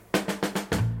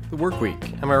the work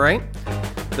week, am I right?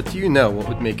 But do you know what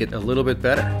would make it a little bit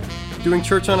better? Doing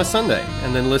church on a Sunday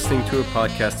and then listening to a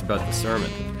podcast about the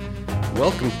sermon.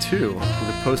 Welcome to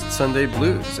the Post-Sunday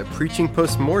Blues, a preaching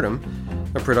post-mortem,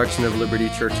 a production of Liberty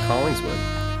Church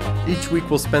Collingswood. Each week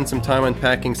we'll spend some time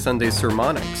unpacking Sunday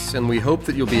sermonics, and we hope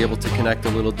that you'll be able to connect a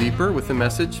little deeper with the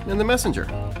message and the messenger.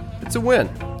 It's a win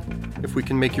if we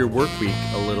can make your work week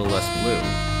a little less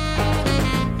blue.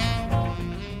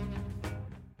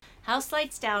 House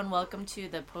lights down. Welcome to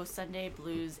the Post-Sunday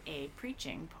Blues, a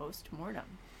preaching post-mortem.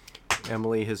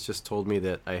 Emily has just told me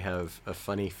that I have a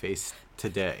funny face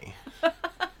today. I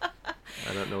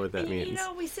don't know what that means. You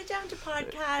know, we sit down to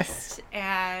podcast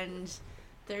and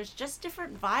there's just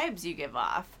different vibes you give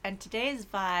off. And today's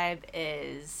vibe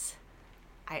is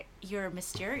you're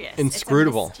mysterious.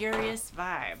 Inscrutable. It's a mysterious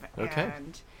vibe. Okay.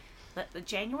 And the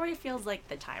January feels like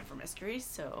the time for mysteries,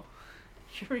 so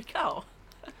here we go.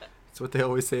 That's what they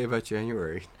always say about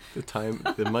January.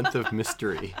 The month of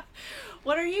mystery.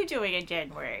 What are you doing in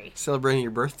January? Celebrating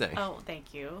your birthday. Oh,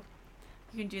 thank you.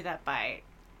 You can do that by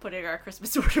putting our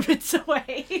Christmas ornaments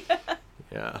away.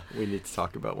 Yeah, we need to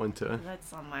talk about when to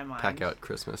That's on my mind. pack out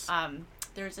Christmas.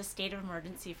 There's a state of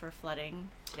emergency for flooding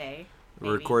today.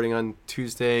 We're recording on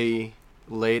Tuesday,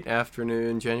 late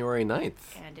afternoon, January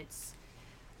 9th. And it's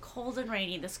cold and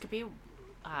rainy. This could be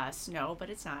snow, but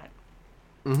it's not.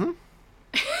 Mm-hmm.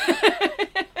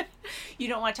 You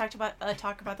don't want to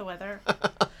talk about the weather?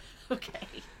 Okay.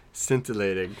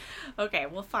 Scintillating. Okay,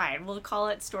 well, fine. We'll call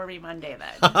it Stormy Monday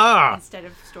then. Instead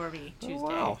of Stormy Tuesday. Oh,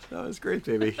 wow, that was great,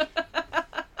 baby.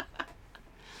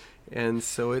 And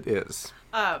so it is.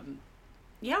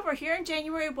 Yeah, we're here in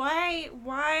January. Why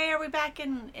are we back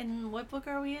in what book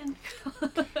are we in?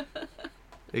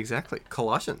 Exactly.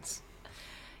 Colossians.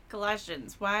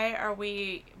 Colossians. Why are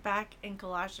we back in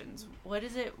Colossians? What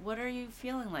is it? What are you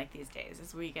feeling like these days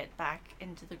as we get back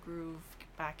into the groove,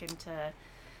 back into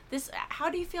this? How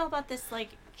do you feel about this,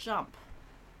 like, jump?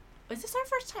 Is this our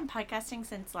first time podcasting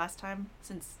since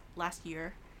last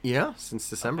year? Yeah, since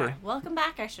December. Okay. Welcome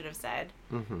back, I should have said.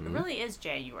 Mm-hmm. It really is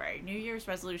January. New Year's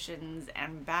resolutions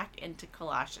and back into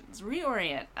Colossians.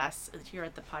 Reorient us here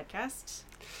at the podcast.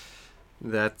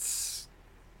 That's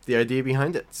the idea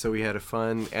behind it. So we had a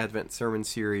fun Advent sermon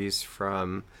series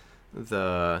from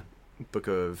the book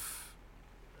of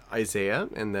Isaiah,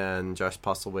 and then Josh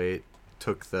Postlewaite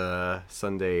took the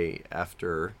Sunday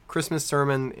after Christmas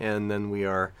sermon, and then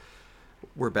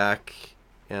we're back,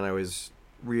 and I was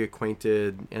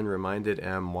reacquainted and reminded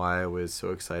Em why I was so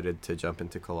excited to jump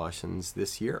into Colossians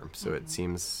this year. So It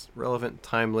seems relevant,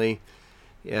 timely,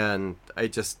 and I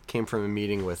just came from a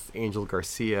meeting with Angel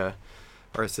Garcia,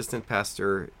 our assistant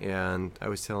pastor, and I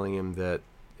was telling him that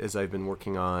as I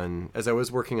was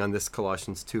working on this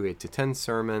Colossians 2:8-10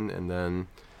 sermon, and then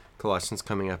Colossians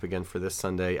coming up again for this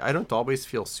Sunday, I don't always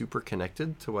feel super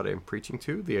connected to what I'm preaching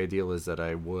to. The ideal is that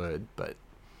I would, but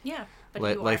yeah,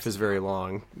 life is very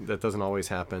long. That doesn't always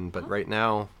happen. But right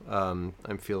now, I'm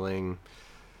feeling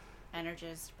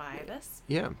energized by this.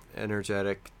 Yeah,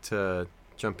 energetic to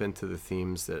jump into the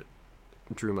themes that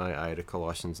drew my eye to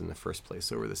Colossians in the first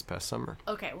place over this past summer.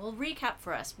 Okay, well, recap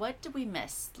for us. What did we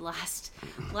miss last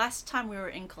time we were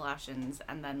in Colossians,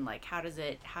 and then, like, how does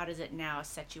it now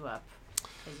set you up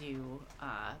as you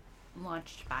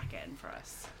launched back in for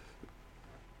us?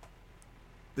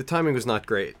 The timing was not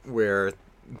great, where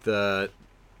the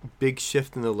big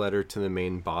shift in the letter to the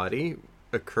main body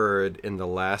occurred in the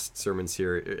last sermon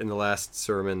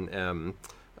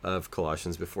of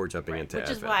Colossians before jumping into Advent.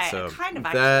 Which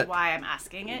is why I'm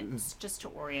asking it. It's just to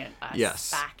orient us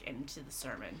back into the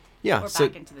sermon. Yeah, or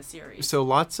back into the series. So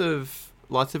lots of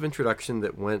introduction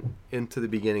that went into the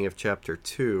beginning of chapter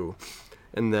 2,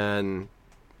 and then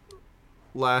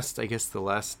the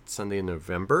last Sunday in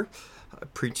November,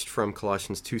 preached from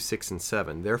Colossians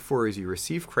 2:6-7. Therefore, as you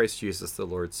receive Christ Jesus the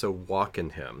Lord, so walk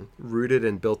in him, rooted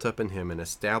and built up in him, and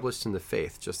established in the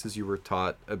faith, just as you were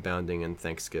taught, abounding in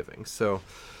thanksgiving. So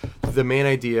the main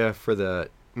idea for the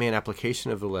main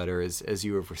application of the letter is, as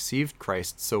you have received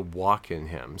Christ, so walk in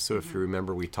him. So if you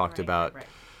remember, we talked about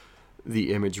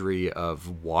the imagery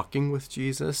of walking with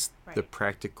Jesus, the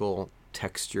practical,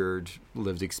 textured,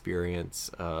 lived experience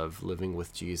of living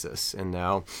with Jesus. And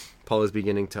now Paul is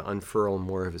beginning to unfurl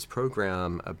more of his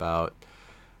program about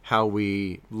how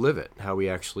we live it, how we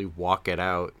actually walk it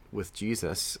out with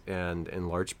Jesus. And in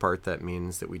large part, that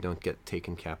means that we don't get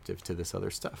taken captive to this other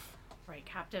stuff. Right,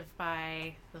 captive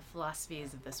by the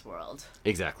philosophies of this world.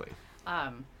 Exactly.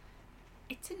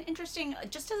 It's an interesting,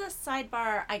 just as a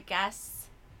sidebar, I guess,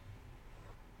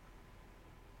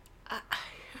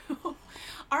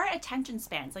 our attention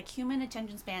spans, like human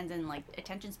attention spans and like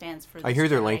attention spans for this I hear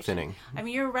they're generation. lengthening. I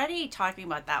mean, you're already talking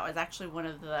about that was actually one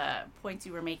of the points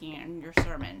you were making in your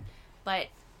sermon, but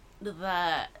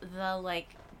the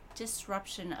like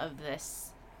disruption of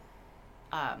this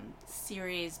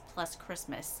series plus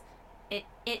Christmas,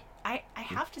 I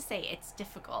have to say it's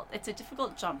difficult. It's a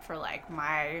difficult jump for like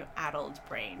my adult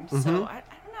brain. So I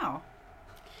don't know.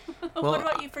 Well, what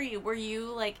about you? For you, were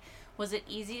you like, was it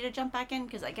easy to jump back in?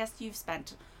 Because I guess you've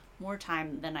spent more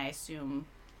time than I assume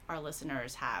our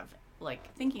listeners have,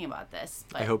 like thinking about this.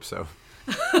 But I hope so.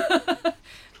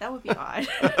 that would be odd.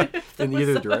 In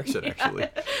either direction, actually.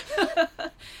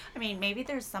 I mean, maybe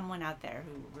there's someone out there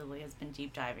who really has been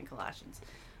deep diving Colossians.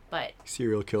 But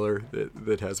serial killer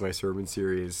that has my sermon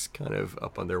series kind of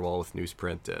up on their wall with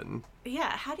newsprint and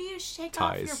yeah, how do you shake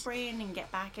ties off your brain and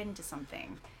get back into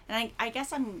something? And I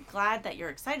guess I'm glad that you're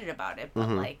excited about it, but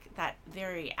like that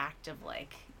very active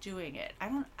like doing it. I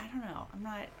don't know. I'm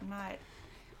not.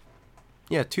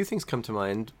 Yeah, two things come to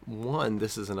mind. One,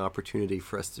 this is an opportunity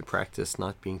for us to practice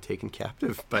not being taken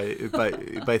captive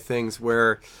by things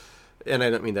where, and I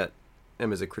don't mean that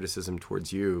as a criticism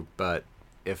towards you, but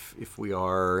if we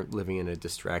are living in a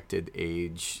distracted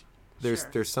age, there's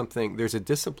a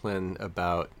discipline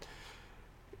about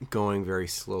going very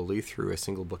slowly through a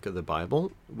single book of the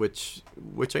Bible, which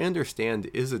I understand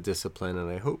is a discipline, and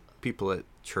I hope people at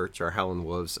church, our Howland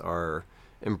Wolves, are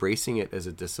embracing it as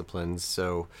a discipline.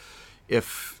 So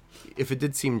if it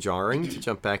did seem jarring to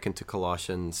jump back into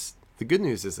Colossians, the good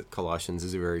news is that Colossians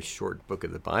is a very short book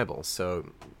of the Bible.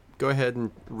 So go ahead and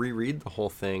reread the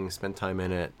whole thing, spend time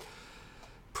in it,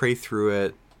 pray through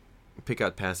it, pick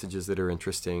out passages that are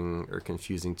interesting or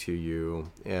confusing to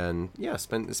you, and yeah,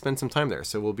 spend some time there.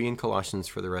 So we'll be in Colossians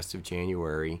for the rest of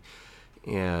January,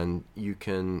 and you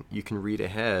can read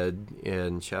ahead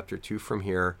in chapter 2 from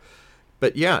here.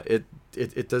 But yeah,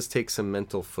 it does take some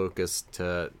mental focus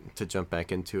to jump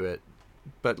back into it.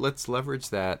 But let's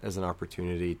leverage that as an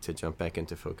opportunity to jump back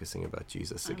into focusing about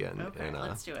Jesus again. Okay,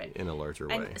 let's do it in a larger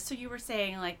way. And so you were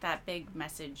saying like that big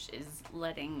message is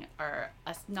letting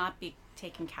us not be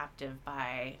taken captive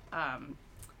by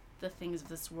the things of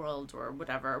this world or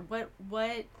whatever. What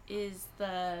was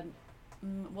the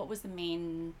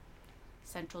main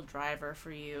central driver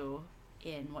for you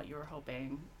in what you were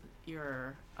hoping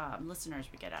your listeners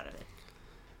would get out of it?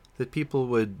 That people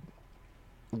would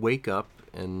wake up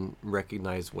and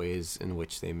recognize ways in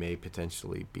which they may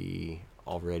potentially be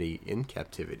already in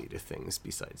captivity to things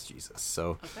besides Jesus.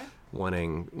 So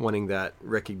wanting that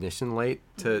recognition light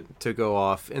to go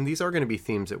off. And these are going to be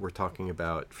themes that we're talking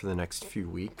about for the next few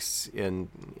weeks in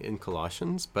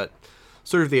Colossians, but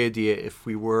sort of the idea, if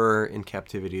we were in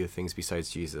captivity to things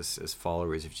besides Jesus, as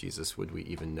followers of Jesus, would we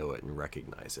even know it and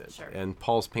recognize it? Sure. And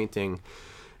Paul's painting,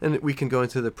 and we can go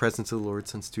into the Presence of the Lord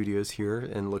Sun Studios here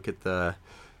and look at the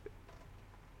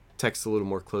text a little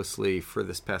more closely for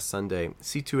this past Sunday.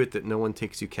 See to it that no one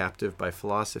takes you captive by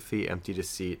philosophy, empty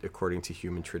deceit, according to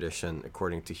human tradition,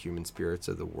 according to human spirits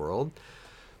of the world.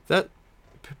 That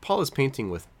Paul is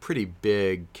painting with pretty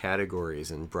big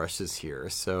categories and brushes here.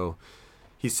 So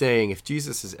he's saying if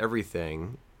Jesus is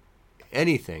everything,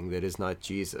 anything that is not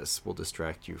Jesus will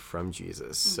distract you from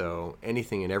Jesus. So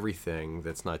anything and everything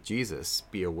that's not Jesus,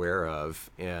 be aware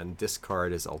of and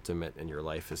discard as ultimate in your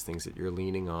life as things that you're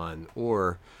leaning on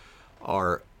or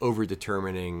are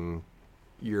over-determining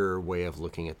your way of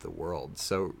looking at the world.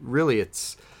 So really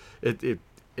it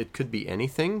could be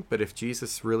anything, but if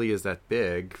Jesus really is that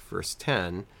big, verse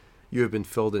 10, you have been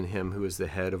filled in him who is the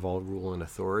head of all rule and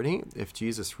authority. If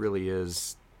Jesus really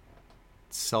is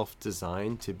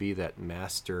self-designed to be that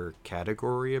master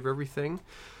category of everything,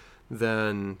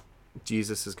 then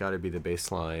Jesus has got to be the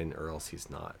baseline or else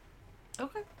he's not.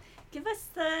 Okay. Give us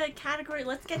the category.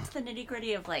 Let's get to the nitty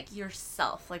gritty of like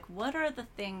yourself. Like, what are the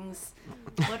things?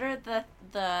 What are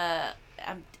the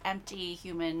empty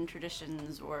human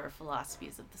traditions or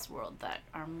philosophies of this world that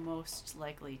are most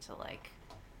likely to like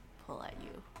pull at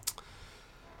you?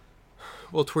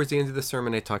 Well, towards the end of the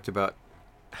sermon, I talked about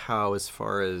how, as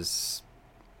far as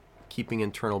keeping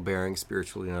internal bearings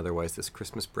spiritually and otherwise, this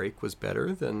Christmas break was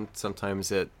better than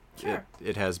sometimes it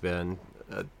has been.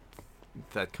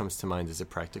 That comes to mind as a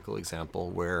practical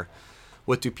example where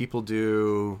what do people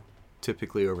do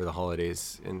typically over the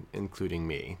holidays, including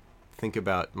me? Think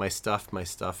about my stuff,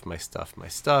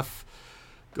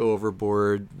 go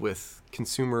overboard with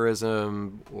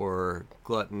consumerism or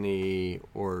gluttony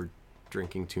or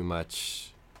drinking too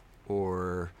much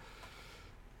or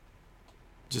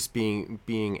just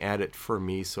being at it for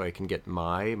me so I can get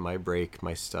my break,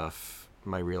 my stuff,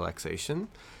 my relaxation.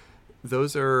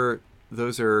 Those are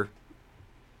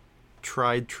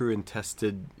tried, true, and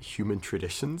tested human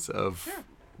traditions of Sure.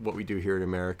 what we do here in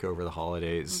America over the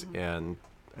holidays. And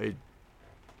I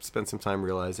spent some time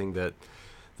realizing that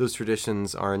those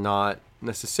traditions are not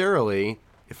necessarily,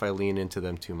 if I lean into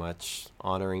them too much,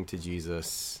 honoring to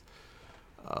Jesus,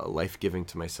 life-giving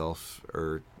to myself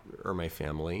or my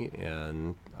family,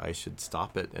 and I should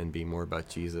stop it and be more about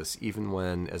Jesus, even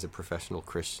when, as a professional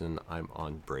Christian, I'm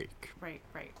on break. Right.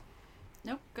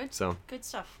 Nope. Good. So, Good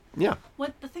stuff. yeah.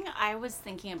 The thing I was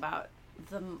thinking about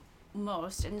the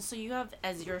most, and so you have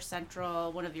as your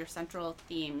one of your central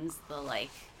themes,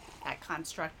 that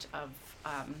construct of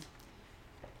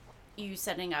you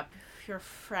setting up your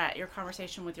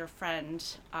conversation with your friend,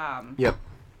 Yep.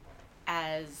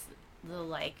 as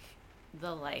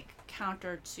the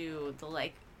counter to the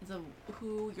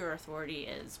who your authority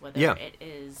is, whether it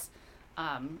is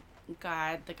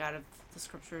God, the God of the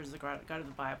scriptures, the God of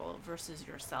the Bible, versus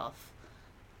yourself.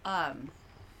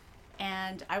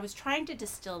 And I was trying to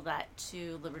distill that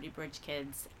to Liberty Bridge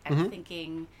kids and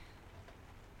thinking.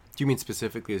 Do you mean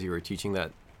specifically as you were teaching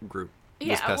that group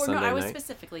Yeah, this past Sunday I was night?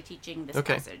 specifically teaching this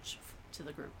passage to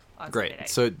the group on Great.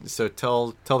 Sunday night. So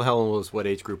tell the Helen, what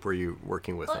age group were you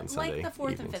working with on Sunday? Like the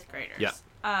 4th evenings? and 5th graders. Yeah.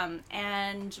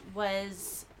 And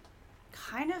was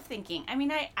kind of thinking, I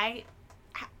mean,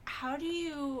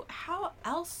 how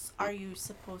else are you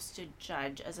supposed to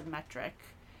judge as a metric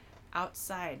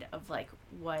outside of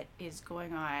what is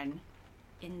going on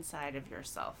inside of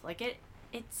yourself? I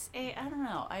don't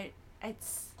know.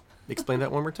 It's Explain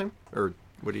that one more time, or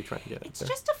what are you trying to get at it's there?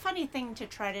 just a funny thing to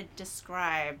try to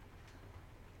describe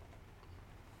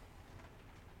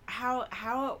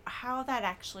how that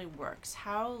actually works.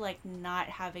 How not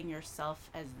having yourself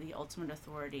as the ultimate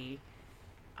authority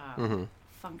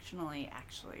functionally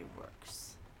actually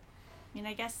works. I mean,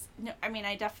 I guess no. I mean,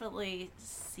 I definitely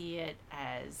see it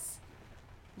as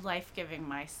life-giving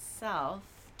myself.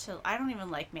 I don't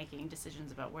even like making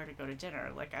decisions about where to go to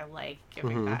dinner. I like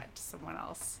giving that to someone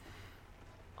else.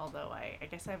 Although I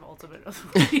guess I have ultimate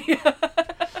authority.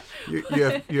 you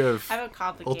have I have a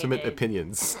complicated ultimate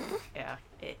opinions. Yeah,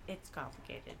 it's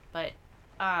complicated, but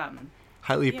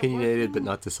Highly opinionated, but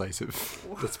not decisive.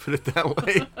 Let's put it that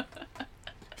way.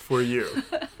 For you.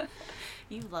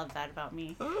 You love that about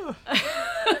me.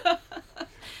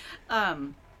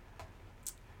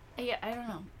 Yeah, I don't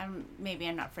know. Maybe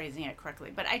I'm not phrasing it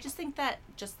correctly, but I just think that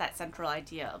that central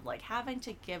idea of having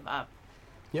to give up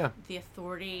the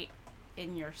authority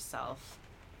in yourself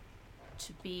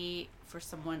to be for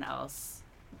someone else,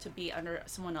 to be under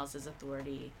someone else's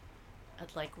authority,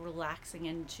 relaxing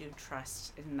into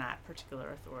trust in that particular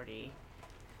authority,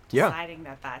 deciding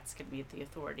that that's going to be the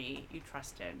authority you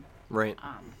trust in. Right.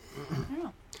 I don't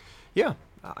know. Yeah,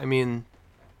 I mean,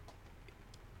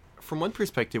 from one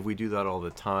perspective, we do that all the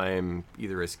time,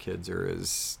 either as kids or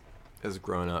as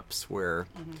grown-ups, where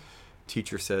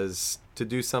teacher says to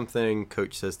do something,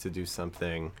 coach says to do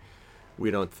something.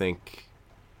 We don't think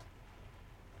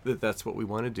that that's what we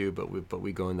want to do, but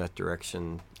we go in that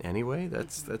direction anyway.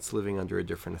 That's living under a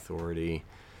different authority.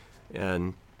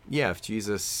 And yeah, if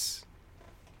Jesus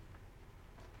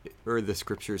or the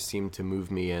scriptures seem to move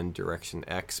me in direction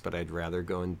X, but I'd rather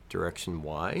go in direction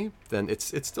Y, then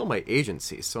it's still my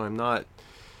agency. So I'm not,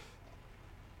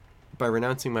 by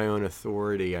renouncing my own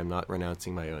authority, I'm not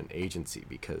renouncing my own agency,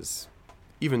 because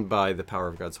even by the power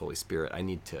of God's Holy Spirit, I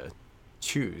need to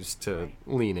choose to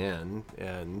lean in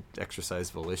and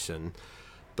exercise volition,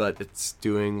 but it's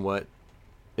doing what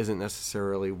isn't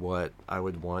necessarily what I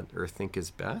would want or think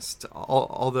is best.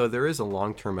 Although there is a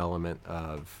long-term element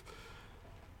of,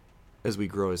 as we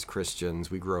grow as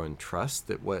Christians, we grow in trust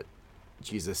that what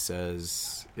Jesus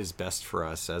says is best for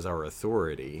us as our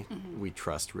authority, we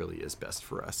trust really is best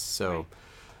for us. So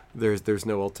there's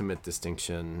no ultimate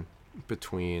distinction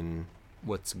between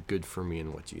what's good for me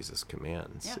and what Jesus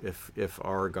commands. Yeah. If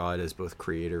our God is both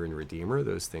creator and redeemer,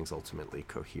 those things ultimately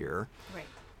cohere. Right.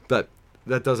 But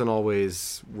that doesn't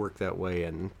always work that way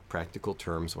in practical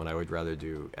terms, when I would rather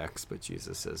do X, but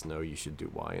Jesus says, no, you should do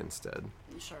Y instead.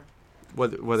 Sure.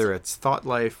 Whether it's thought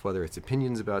life, whether it's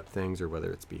opinions about things, or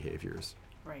whether it's behaviors.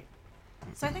 Right.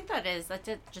 So I think that's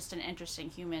just an interesting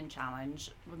human challenge,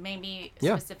 maybe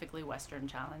Yeah. specifically Western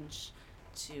challenge,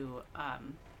 to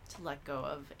let go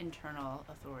of internal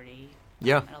authority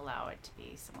and allow it to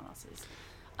be someone else's.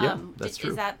 Yeah, that's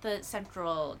true. Is that the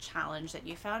central challenge that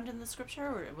you found in the scripture,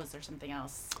 or was there something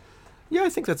else? Yeah, I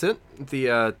think that's it.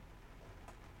 There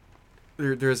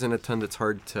isn't a ton that's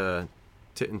hard to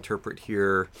interpret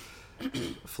here.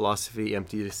 Philosophy,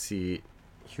 empty deceit,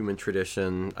 human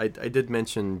tradition. I did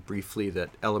mention briefly that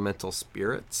elemental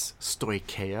spirits,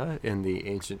 stoicheia in the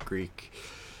ancient Greek,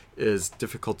 is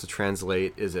difficult to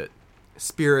translate. Is it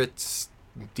spirits,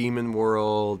 demon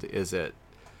world? Is it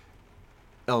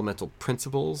elemental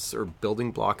principles or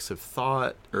building blocks of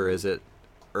thought? Or is it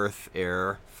earth,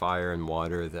 air, fire, and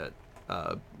water that...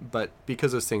 but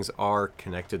because those things are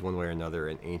connected one way or another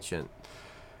in ancient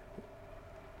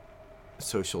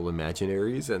social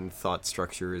imaginaries and thought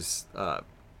structures,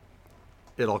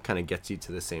 it all kind of gets you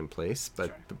to the same place.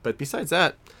 But besides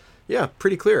that, yeah,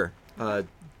 pretty clear.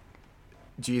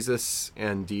 Jesus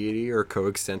and deity are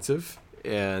coextensive,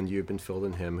 and you've been filled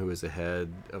in him who is the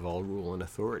head of all rule and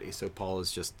authority. So Paul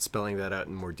is just spelling that out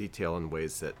in more detail in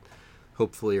ways that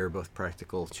hopefully are both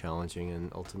practical, challenging,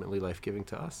 and ultimately life-giving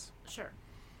to us. Sure.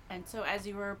 And so as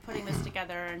you were putting this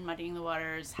together and muddying the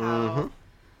waters, how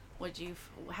did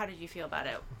you feel about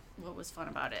it? What was fun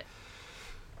about it?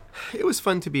 It was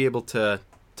fun to be able to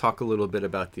talk a little bit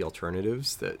about the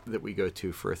alternatives that we go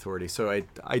to for authority. So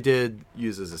I did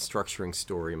use as a structuring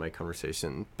story my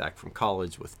conversation back from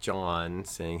college with John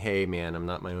saying, hey, man, I'm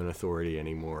not my own authority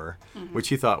anymore, which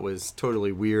he thought was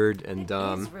totally weird and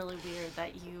dumb. It is really weird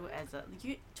that you, as a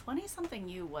 20-something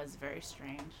you, was very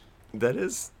strange. That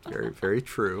is very, very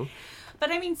true.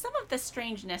 But I mean, some of the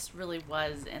strangeness really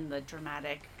was in the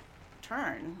dramatic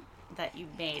turn that you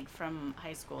made from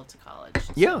high school to college.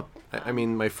 Yeah. I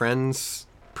mean, my friends'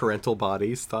 parental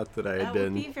bodies thought that I had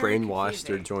been brainwashed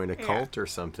confusing. or joined a cult or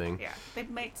something. Yeah, they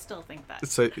might still think that.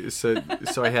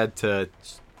 So I had to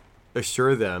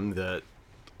assure them that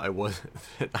I was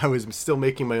still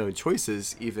making my own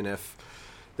choices, even if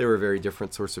they were very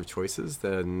different sorts of choices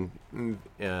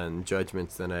and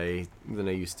judgments than I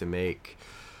used to make.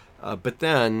 But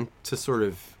then to sort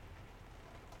of,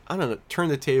 I don't know, turn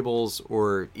the tables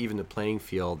or even the playing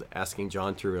field, asking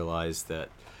John to realize that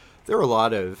there are a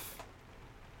lot of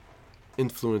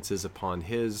influences upon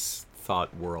his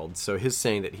thought world. So his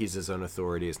saying that he's his own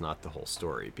authority is not the whole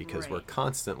story, because we're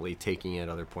constantly taking in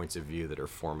other points of view that are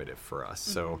formative for us.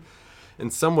 So in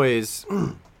some ways,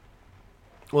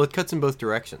 well, it cuts in both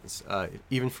directions.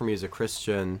 Even for me as a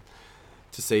Christian,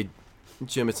 to say,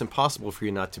 Jim, it's impossible for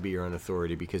you not to be your own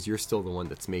authority because you're still the one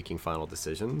that's making final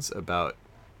decisions about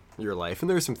your life. And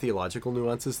there are some theological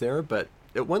nuances there, but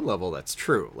at one level, that's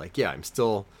true. Like, yeah, I'm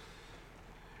still...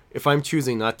 If I'm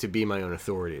choosing not to be my own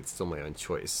authority, it's still my own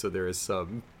choice. So there is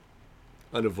some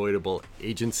unavoidable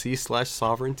agency /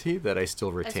 sovereignty that I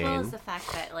still retain. As well as the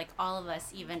fact that, like, all of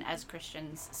us, even as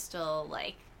Christians, still,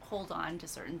 like, hold on to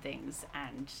certain things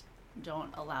and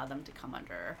don't allow them to come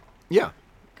under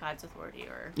God's authority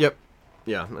or... Yep.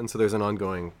 Yeah, and so there's an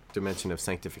ongoing dimension of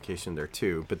sanctification there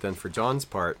too. But then for John's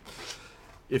part,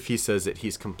 if he says that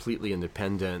he's completely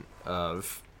independent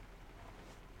of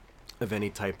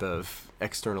any type of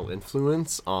external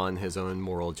influence on his own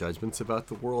moral judgments about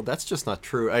the world, that's just not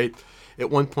true. At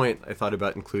one point, I thought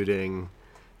about including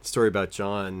a story about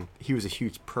John. He was a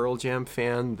huge Pearl Jam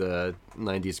fan, the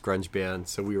 90s grunge band.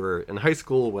 So we were in high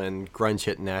school when grunge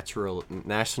hit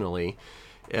nationally.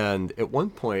 And at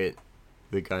one point,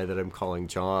 the guy that I'm calling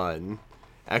John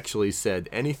actually said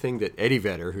anything that Eddie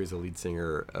Vedder, who's the lead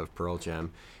singer of Pearl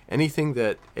Jam, anything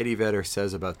that Eddie Vedder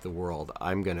says about the world,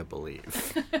 I'm going to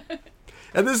believe.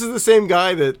 And this is the same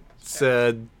guy that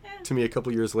said to me a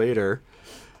couple years later,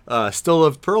 still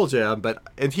loved Pearl Jam,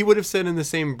 and he would have said in the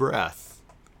same breath,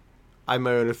 I'm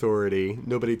my own authority,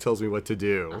 nobody tells me what to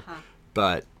do,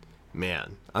 but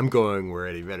man, I'm going where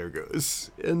Eddie Vedder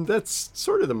goes. And that's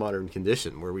sort of the modern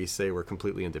condition where we say we're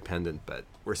completely independent, but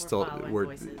we're still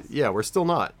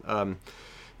not.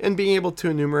 And being able to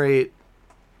enumerate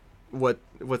what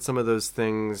some of those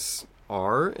things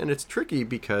are, and it's tricky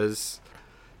because,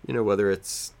 you know, whether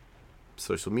it's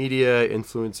social media,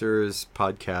 influencers,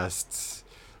 podcasts,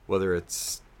 whether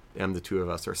it's the two of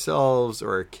us ourselves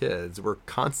or our kids, we're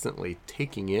constantly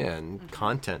taking in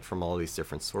content from all these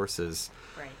different sources.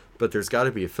 Right. But there's got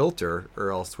to be a filter,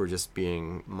 or else we're just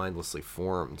being mindlessly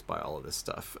formed by all of this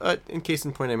stuff. In case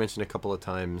in point, I mentioned a couple of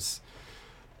times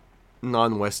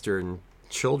non-Western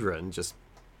children just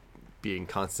being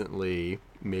constantly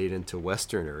made into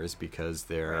Westerners because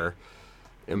they're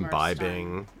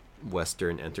imbibing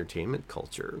Western entertainment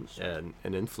culture and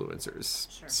influencers.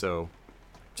 Sure. So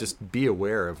just be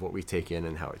aware of what we take in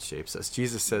and how it shapes us.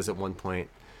 Jesus says at one point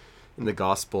in the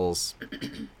Gospels,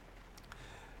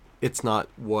 it's not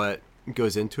what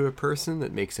goes into a person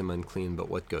that makes him unclean, but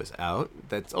what goes out.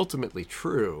 That's ultimately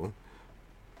true,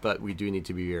 but we do need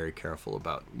to be very careful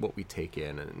about what we take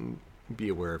in and be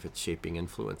aware of its shaping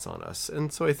influence on us.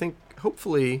 And so I think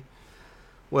hopefully,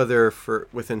 whether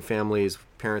within families,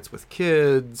 parents with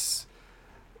kids,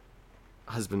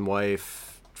 husband,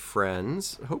 wife,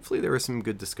 friends, hopefully there were some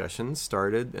good discussions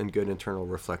started and good internal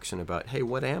reflection about, hey,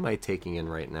 what am I taking in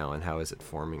right now and how is it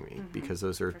forming me? Because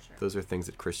those are things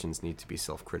that Christians need to be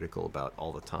self-critical about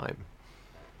all the time.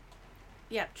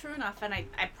 Yeah, true enough. And I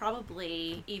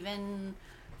probably, even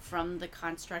from the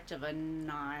construct of a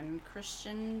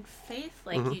non-Christian faith,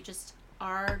 like you just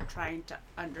are trying to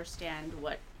understand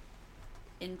what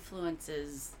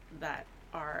influences that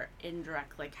are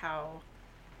indirect, like how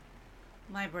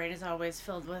my brain is always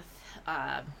filled with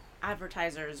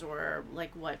advertisers, or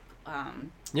like what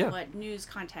news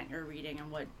content you're reading,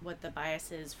 and what the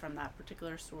bias is from that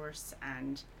particular source,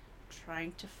 and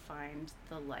trying to find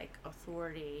the like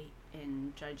authority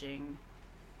in judging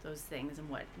those things and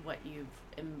what you've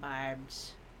imbibed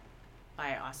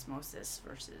by osmosis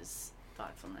versus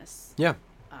thoughtfulness. Yeah.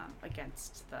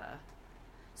 Against the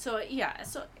so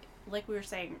like we were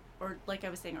saying, or like I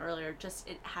was saying earlier, just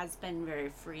it has been very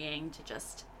freeing to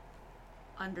just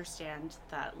understand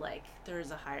that like there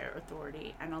is a higher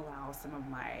authority, and allow some of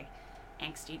my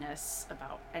angstiness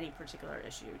about any particular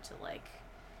issue to like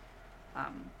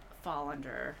fall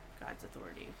under God's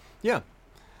authority. Yeah.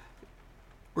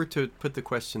 Or to put the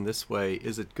question this way,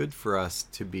 is it good for us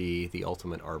to be the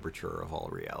ultimate arbiter of all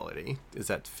reality? Is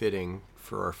that fitting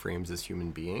for our frames as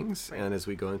human beings? Right. And as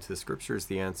we go into the scriptures,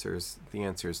 the answer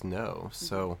is no.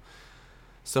 So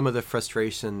some of the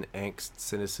frustration, angst,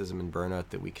 cynicism, and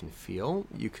burnout that we can feel,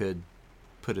 you could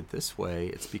put it this way,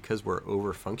 it's because we're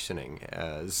over-functioning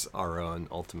as our own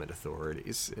ultimate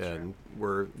authorities. Sure. And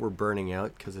we're burning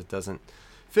out because it doesn't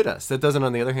fit us. That doesn't,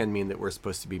 on the other hand, mean that we're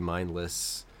supposed to be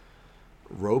mindless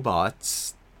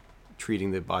robots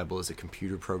treating the Bible as a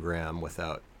computer program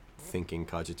without thinking,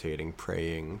 cogitating,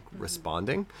 praying,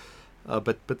 responding.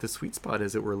 But the sweet spot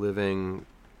is that we're living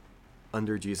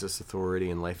under Jesus' authority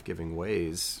in life-giving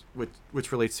ways,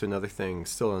 which relates to another thing,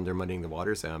 still under Muddying the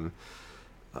Waters,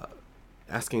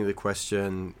 asking the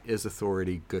question, is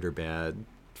authority good or bad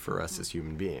for us as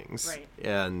human beings? Right.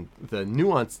 And the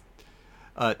nuanced,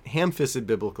 ham-fisted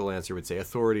biblical answer would say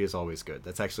authority is always good.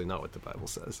 That's actually not what the Bible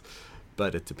says.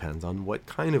 But it depends on what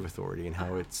kind of authority and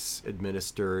how it's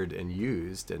administered and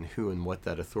used and who and what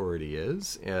that authority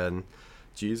is. And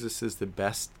Jesus is the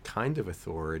best kind of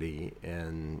authority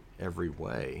in every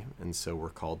way. And so we're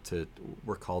called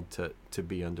to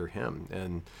be under him.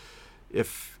 And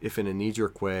if in a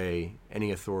knee-jerk way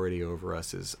any authority over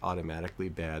us is automatically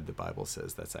bad, the Bible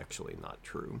says that's actually not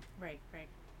true. Right.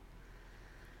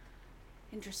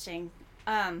 Interesting.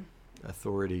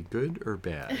 Authority good or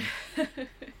bad?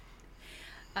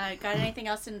 Got anything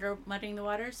else in Muddying the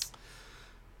Waters?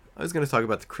 I was going to talk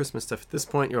about the Christmas stuff. At this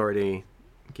point, you already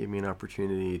gave me an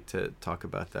opportunity to talk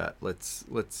about that. Let's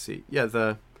see. Yeah,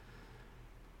 the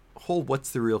whole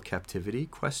 "what's the real captivity"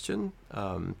 question.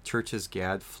 Church's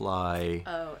gadfly.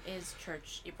 Oh, is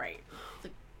church right?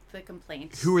 The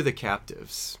complaint. Who are the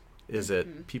captives? Is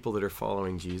it people that are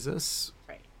following Jesus?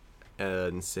 Right.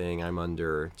 And saying, I'm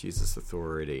under Jesus'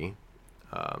 authority.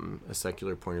 A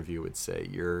secular point of view would say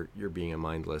you're being a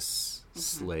mindless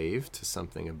slave to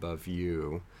something above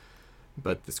you.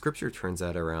 But the scripture turns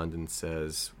that around and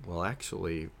says, well,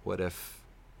 actually, what if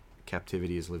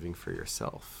captivity is living for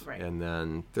yourself? Right. And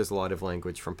then there's a lot of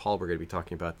language from Paul. We're going to be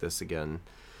talking about this again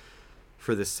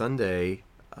for this Sunday.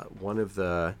 One of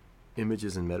the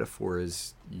images and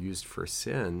metaphors used for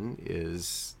sin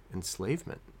is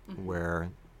enslavement, where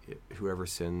whoever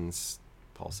sins,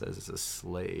 Paul says, is a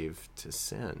slave to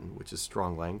sin, which is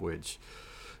strong language,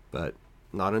 but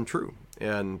not untrue.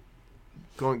 And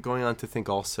going on to think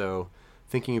also,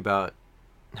 thinking about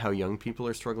how young people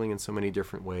are struggling in so many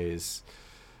different ways,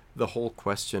 the whole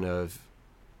question of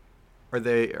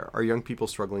are young people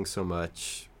struggling so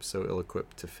much, so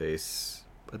ill-equipped to face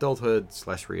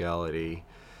adulthood/reality?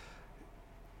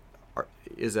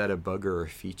 Is that a bug or a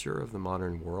feature of the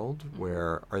modern world?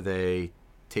 Where are they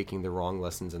taking the wrong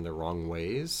lessons in the wrong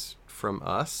ways from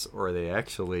us, or are they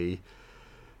actually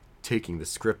taking the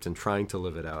script and trying to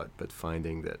live it out, but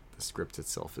finding that the script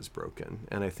itself is broken?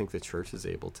 And I think the church is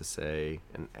able to say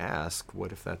and ask,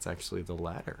 what if that's actually the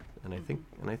latter? And I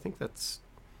think that's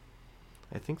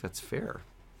fair.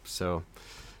 So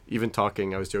even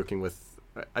talking,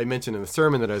 I mentioned in the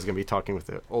sermon that I was going to be talking with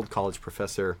an old college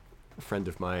professor, a friend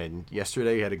of mine,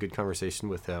 yesterday. I had a good conversation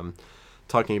with him,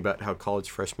 talking about how college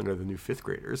freshmen are the new fifth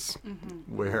graders,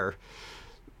 where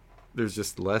there's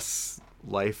just less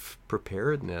life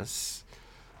preparedness.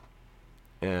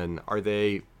 And are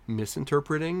they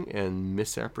misinterpreting and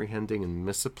misapprehending and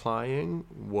misapplying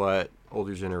what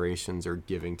older generations are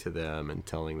giving to them and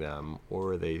telling them,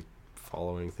 or are they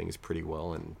following things pretty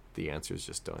well and the answers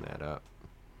just don't add up?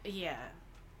 Yeah.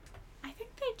 I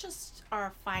think they just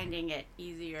are finding it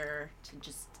easier to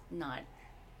just not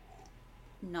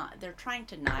they're trying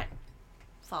to not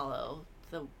follow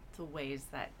the ways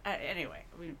that anyway,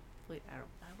 I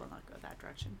will not go that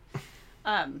direction.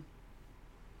 Fun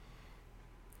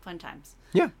times.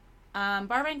 Yeah.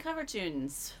 Barband cover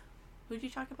tunes. Who did you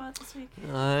talk about this week?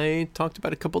 I talked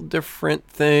about a couple different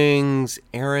things.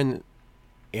 Alan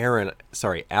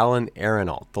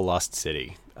Aronolt, The Lost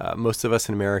City. Most of us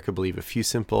in America believe a few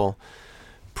simple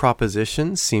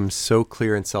propositions seem so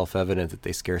clear and self-evident that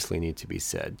they scarcely need to be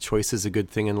said. Choice is a good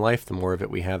thing in life. The more of it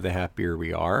we have, the happier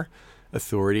we are.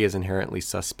 Authority is inherently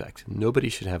suspect. Nobody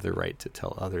should have the right to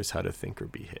tell others how to think or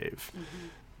behave. Mm-hmm.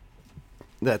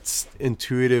 That's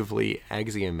intuitively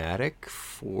axiomatic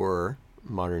for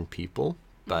modern people,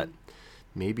 but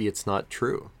maybe it's not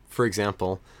true. For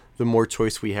example, the more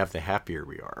choice we have, the happier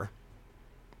we are.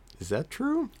 Is that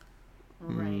true?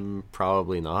 Right.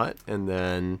 Probably not. And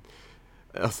then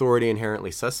authority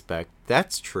inherently suspect.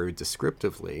 That's true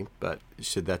descriptively, but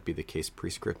should that be the case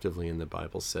prescriptively? And the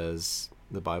Bible says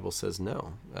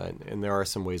no. And there are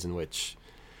some ways in which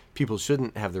people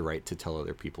shouldn't have the right to tell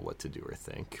other people what to do or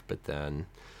think. But then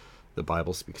the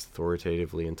Bible speaks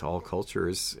authoritatively into all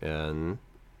cultures, and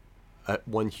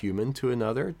one human to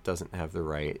another doesn't have the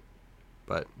right,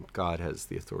 but God has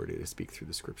the authority to speak through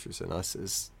the scriptures, and us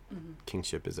as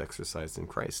kingship is exercised in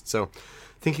Christ. So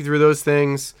thinking through those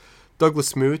things,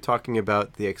 Douglas Moo talking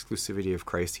about the exclusivity of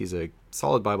Christ. He's a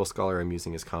solid Bible scholar. I'm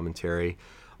using his commentary.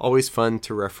 Always fun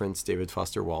to reference David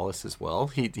Foster Wallace as well.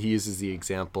 He uses the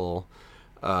example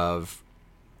of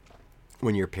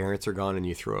when your parents are gone and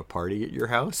you throw a party at your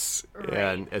house. Right.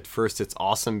 And at first it's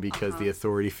awesome because the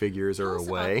authority figures are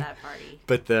away. About that party.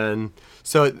 But then,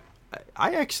 so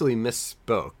I actually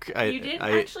misspoke. You didn't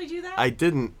actually do that? I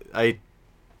didn't.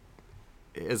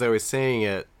 As I was saying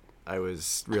it, I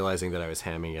was realizing that I was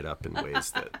hamming it up in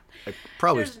ways that I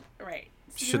probably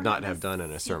should not have done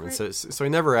in a sermon. So I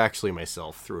never actually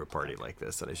myself threw a party like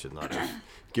this, and I should not have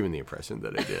given the impression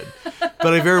that I did.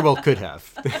 But I very well could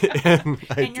have. And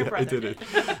I did it.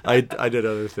 I did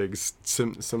other things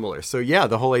similar. So yeah,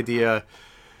 the whole idea,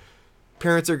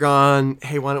 parents are gone,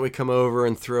 hey, why don't we come over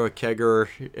and throw a kegger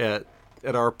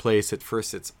at our place? At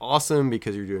first it's awesome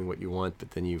because you're doing what you want,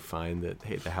 but then you find that,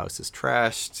 hey, the house is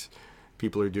trashed.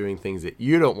 People are doing things that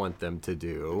you don't want them to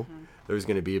do. Mm-hmm. There's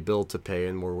going to be a bill to pay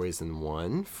in more ways than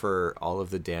one for all of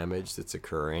the damage that's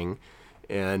occurring.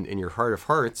 And in your heart of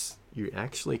hearts, you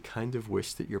actually kind of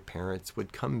wish that your parents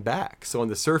would come back. So on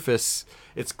the surface,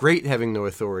 it's great having no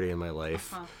authority in my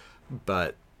life,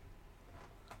 but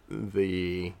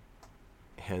the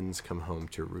hens come home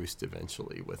to roost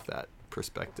eventually with that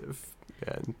perspective.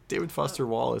 And David Foster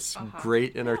Wallace,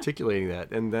 great in articulating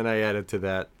that. And then I added to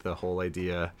that the whole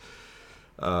idea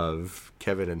of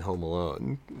Kevin in Home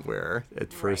Alone, where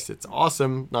at first it's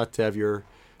awesome not to have your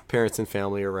parents and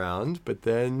family around, but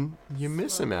then you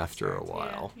miss them after a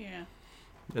while. Yeah.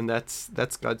 And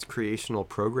that's God's creational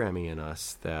programming in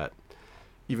us, that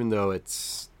even though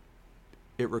it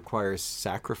requires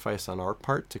sacrifice on our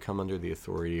part to come under the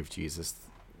authority of Jesus,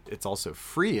 it's also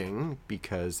freeing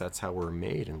because that's how we're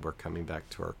made and we're coming back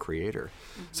to our Creator.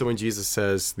 Mm-hmm. So when Jesus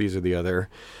says, these are the other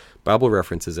Bible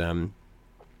references,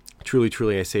 truly,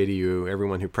 truly, I say to you,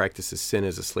 everyone who practices sin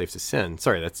is a slave to sin.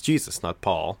 Sorry, that's Jesus, not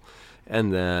Paul.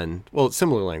 And then, it's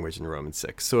similar language in Romans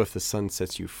 6. So if the Son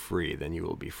sets you free, then you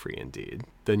will be free indeed.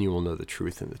 Then you will know the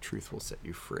truth, and the truth will set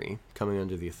you free. Coming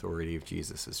under the authority of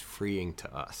Jesus is freeing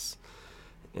to us,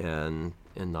 and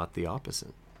not the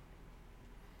opposite.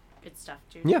 Good stuff,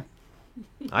 dude. Yeah,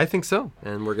 I think so.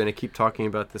 And we're going to keep talking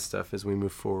about this stuff as we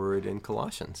move forward in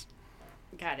Colossians.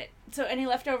 Got it. So any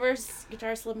leftovers,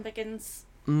 Guitar Slim Pickens?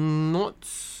 Not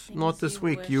this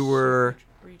week. You were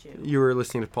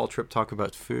listening to Paul Tripp talk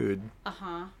about food.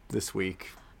 This week.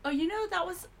 Oh, that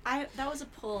was a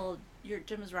pull.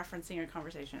 Jim was referencing a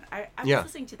conversation. I was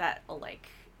listening to that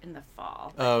in the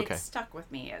fall. Oh, okay. It stuck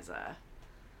with me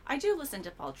I do listen to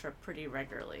Paul Tripp pretty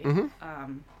regularly.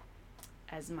 Mm-hmm.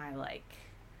 As my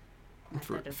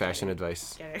for fashion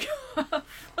advice.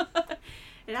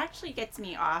 It actually gets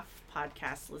me off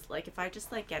podcast list. If I just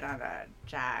get on a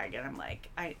jag and I'm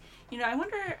I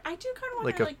wonder, I do kind of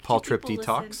wonder, a Paul Tripp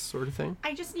detox sort of thing.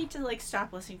 I just need to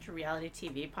stop listening to reality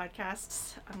TV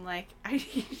podcasts. I'm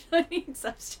I need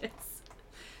substance.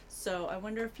 So I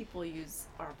wonder if people use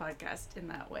our podcast in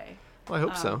that way. Well, I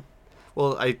hope so.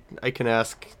 Well, I can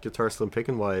ask Guitar Slim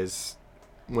Pickin' Wise,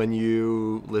 when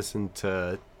you listen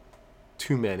to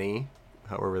too many,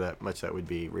 however much that would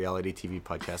be, reality TV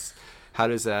podcasts, how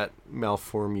does that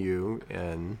malform you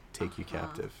and take you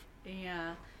captive?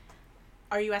 Yeah.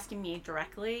 Are you asking me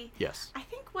directly? Yes. I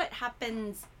think what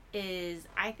happens is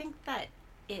I think that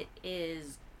it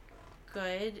is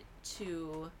good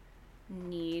to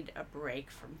need a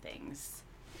break from things.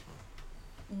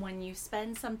 When you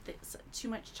spend too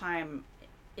much time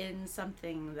in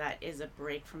something that is a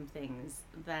break from things,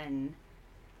 then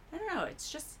I don't know,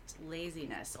 it's just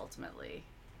laziness ultimately.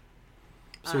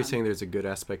 So you're saying there's a good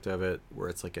aspect of it where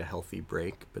it's like a healthy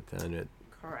break, but then it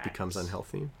Correct. becomes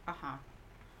unhealthy? Uh-huh.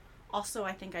 Also,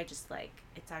 I think I just like,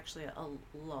 it's actually a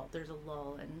lull. There's a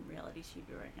lull in reality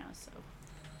TV right now, so.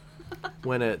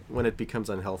 When it becomes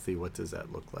unhealthy, what does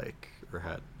that look like?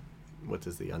 Or what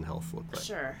does the unhealth look like?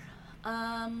 Sure.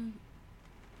 I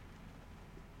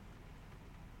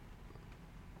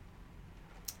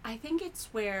think it's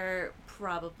where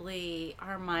probably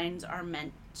our minds are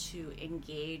meant to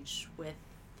engage with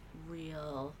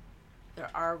there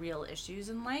are real issues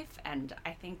in life, and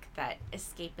I think that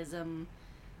escapism,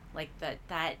 like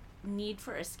that need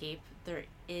for escape, there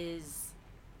is,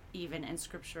 even in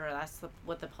scripture, that's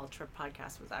what the Paul Tripp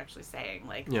podcast was actually saying,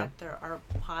 like that there are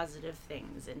positive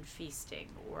things in feasting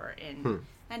or in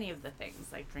any of the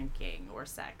things like drinking or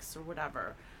sex or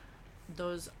whatever.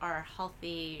 Those are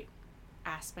healthy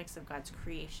aspects of God's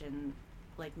creation,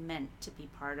 like meant to be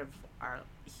part of our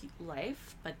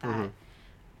life, but that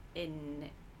in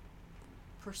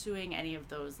pursuing any of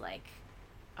those like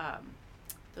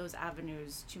those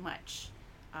avenues too much,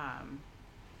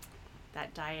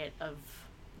 that diet of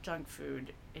junk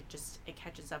food, it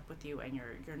catches up with you, and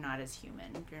you're not as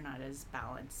human, you're not as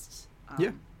balanced,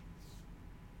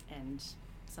 and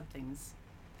something's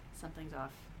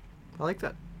off. I like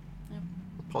that. Yep.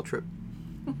 Paul Tripp.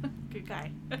 Good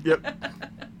guy. Yep.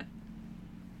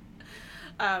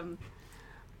 Well,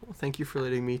 thank you for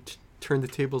letting me turn the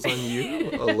tables on you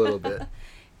a little bit.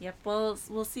 Yep. Well,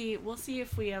 we'll see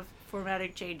if we have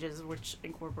formatting changes which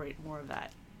incorporate more of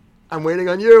that. I'm waiting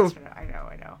on you. I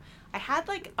know. I had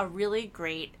like a really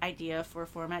great idea for a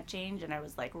format change, and I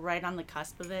was like right on the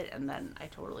cusp of it, and then I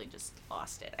totally just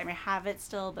lost it. I mean, I have it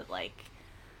still, but like.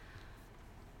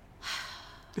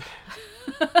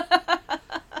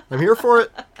 I'm here for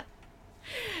it.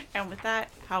 And with that,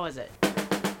 how was it?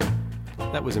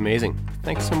 That was amazing.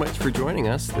 Thanks so much for joining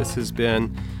us. This has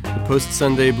been the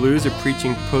Post-Sunday Blues, a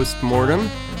preaching post-mortem,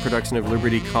 production of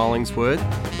Liberty Collingswood.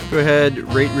 Go ahead,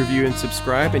 rate, review, and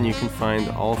subscribe, and you can find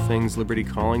all things Liberty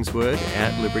Collingswood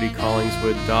at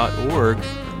libertycollingswood.org.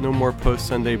 No more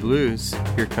Post-Sunday Blues.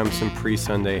 Here comes some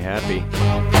pre-Sunday happy.